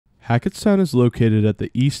Hackettstown is located at the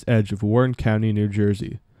east edge of Warren County, New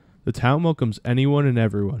Jersey. The town welcomes anyone and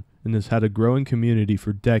everyone and has had a growing community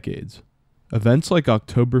for decades. Events like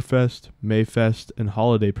Oktoberfest, Mayfest, and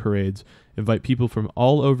holiday parades invite people from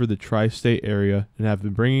all over the tri-state area and have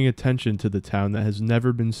been bringing attention to the town that has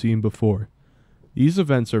never been seen before. These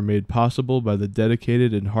events are made possible by the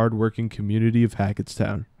dedicated and hard-working community of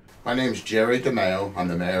Hackettstown. My name is Jerry DeMayo. I'm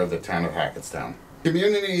the mayor of the town of Hackettstown.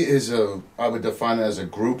 Community is I would define it as a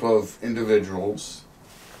group of individuals,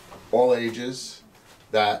 all ages,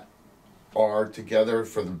 that are together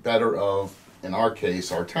for the better of, in our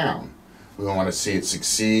case, our town. We want to see it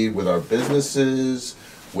succeed with our businesses,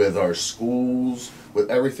 with our schools,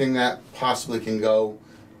 with everything that possibly can go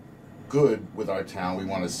good with our town. We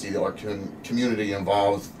want to see our community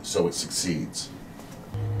involved so it succeeds.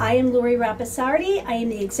 I am Lori Rapasardi. I am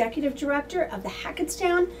the Executive Director of the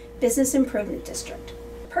Hackettstown Business Improvement District.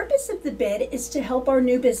 The purpose of the bid is to help our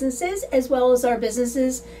new businesses as well as our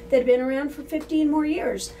businesses that have been around for 15 more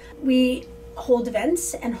years. We hold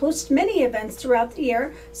events and host many events throughout the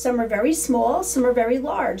year. Some are very small, some are very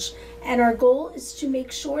large. And our goal is to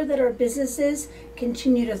make sure that our businesses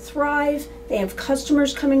continue to thrive. They have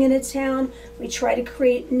customers coming into town. We try to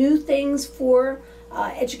create new things for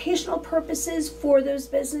educational purposes for those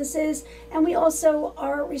businesses, and we also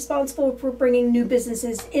are responsible for bringing new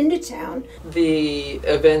businesses into town. The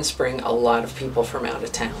events bring a lot of people from out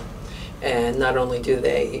of town, and not only do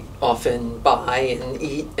they often buy and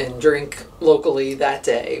eat and drink locally that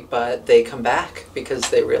day, but they come back because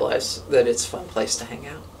they realize that it's a fun place to hang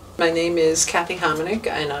out. My name is Kathy Hominick,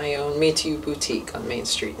 and I own Me To You Boutique on Main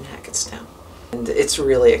Street in Hackettstown. And it's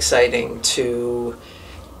really exciting to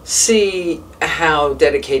see how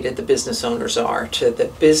dedicated the business owners are to the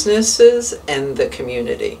businesses and the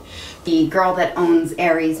community. The girl that owns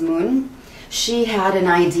Aries Moon, she had an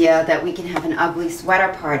idea that we can have an ugly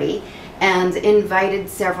sweater party and invited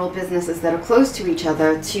several businesses that are close to each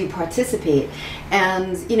other to participate.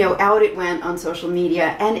 And, you know, out it went on social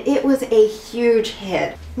media, and it was a huge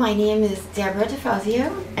hit. My name is Deborah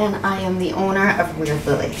DeFazio, and I am the owner of Weird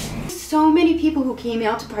Lily. So many people who came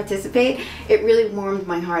out to participate, it really warmed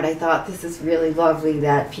my heart. I thought this is really lovely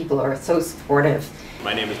that people are so supportive.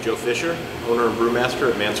 My name is Joe Fisher, owner and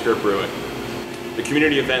brewmaster at Manskirt Brewing. The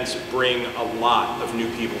community events bring a lot of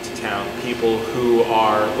new people to town, people who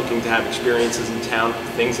are looking to have experiences in town,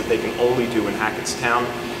 things that they can only do in Hackettstown,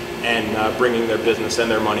 and bringing their business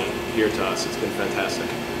and their money here to us. It's been fantastic.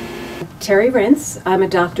 Terry Rentz. I'm a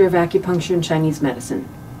doctor of acupuncture and Chinese medicine.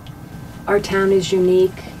 Our town is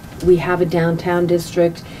unique. We have a downtown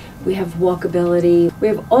district. We have walkability. We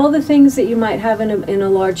have all the things that you might have in a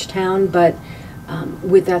large town, but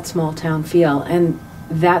with that small town feel, and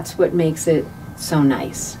that's what makes it so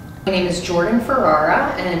nice. My name is Jordan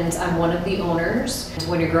Ferrara, and I'm one of the owners.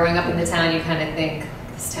 When you're growing up in the town, you kind of think,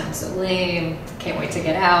 this town's so lame, can't wait to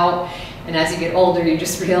get out. And as you get older, you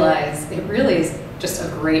just realize it really is just a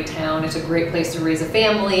great town. It's a great place to raise a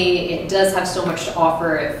family. It does have so much to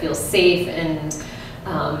offer. It feels safe, and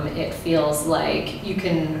it feels like you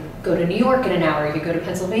can go to New York in an hour, you can go to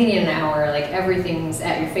Pennsylvania in an hour, like everyth's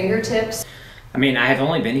at your fingertips. I mean, I have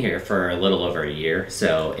only been here for a little over a year,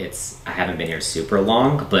 so I haven't been here super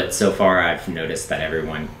long, but so far I've noticed that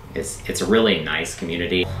everyone it's a really nice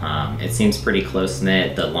community. It seems pretty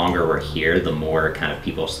close-knit. The longer we're here, the more kind of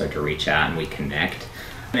people start to reach out and we connect.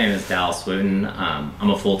 My name is Dallas Wooten. I'm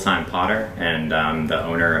a full-time potter, and I'm the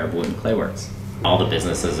owner of Wooten Clayworks. All the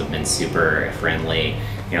businesses have been super friendly.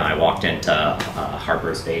 You know, I walked into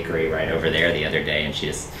Harper's Bakery right over there the other day, and she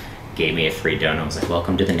just gave me a free donut. I was like,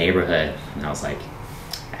 welcome to the neighborhood. And I was like,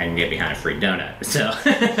 I can get behind a free donut, so.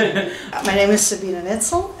 My name is Sabina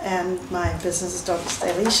Nitzel, and my business is Douglas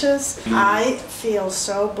Delicious. I feel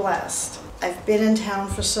so blessed. I've been in town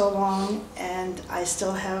for so long, and I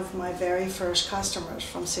still have my very first customers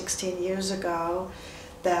from 16 years ago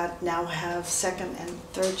that now have second and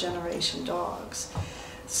third generation dogs,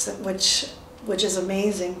 so, which is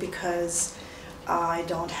amazing because I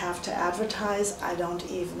don't have to advertise. I don't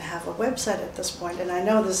even have a website at this point. And I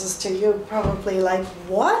know this is to you probably like,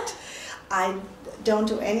 what? I don't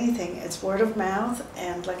do anything. It's word of mouth.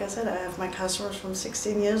 And like I said, I have my customers from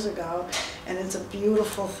 16 years ago, and it's a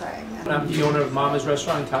beautiful thing. I'm the owner of Mama's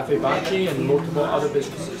Restaurant, Cafe Bacchi, and multiple other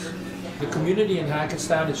businesses. The community in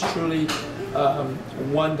Hackettstown is truly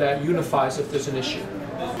one that unifies if there's an issue.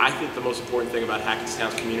 I think the most important thing about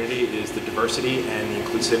Hackettstown's community is the diversity and the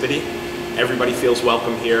inclusivity. Everybody feels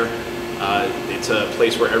welcome here. It's a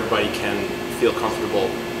place where everybody can feel comfortable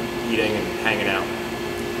eating and hanging out.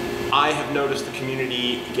 I have noticed the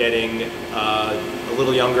community getting a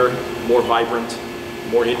little younger, more vibrant,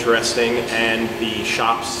 more interesting, and the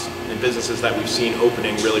shops and businesses that we've seen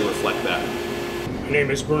opening really reflect that. My name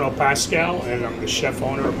is Bruno Pascal, and I'm the chef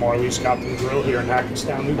owner of Marley's Captain Grill here in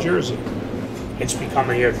Hackettstown, New Jersey. It's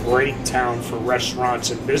becoming a great town for restaurants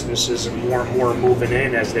and businesses, and more are moving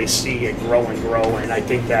in as they see it grow and grow. And I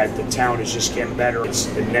think that the town is just getting better. It's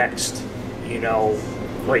the next,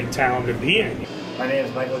 great town to be in. My name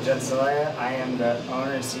is Michael Gentilea. I am the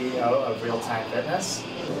owner and CEO of Real Time Fitness.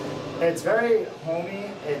 It's very homey.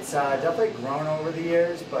 It's definitely grown over the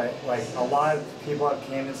years, but like a lot of people have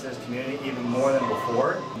came into this community even more than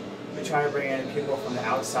before. We try to bring in people from the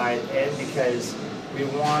outside in because we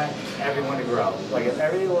want everyone to grow. Like if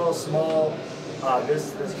every little small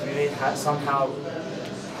business in this community somehow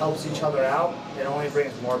helps each other out, it only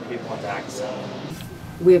brings more people into Hackettstown.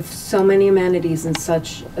 We have so many amenities in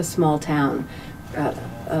such a small town.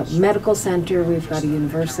 A medical center, we've got a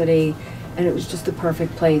university, and it was just the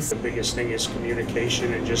perfect place. The biggest thing is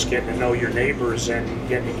communication and just getting to know your neighbors and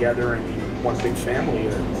getting together and being one big family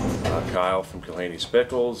here. Kyle from Kilhaney's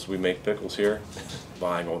Pickles. We make pickles here,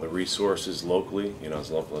 buying all the resources locally,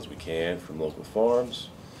 as local as we can from local farms.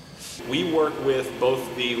 We work with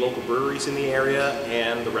both the local breweries in the area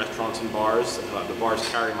and the restaurants and bars. The bars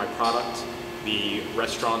carry my product. The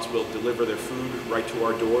restaurants will deliver their food right to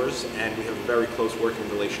our doors, and we have a very close working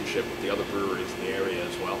relationship with the other breweries in the area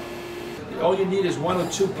as well. All you need is one or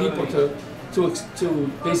two people to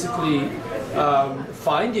basically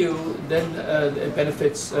find you, then it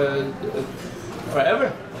benefits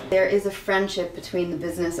forever. There is a friendship between the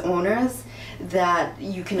business owners that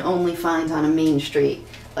you can only find on a main street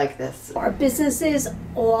like this. Our businesses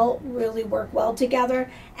all really work well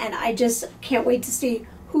together, and I just can't wait to see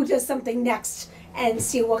who does something next and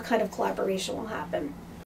see what kind of collaboration will happen.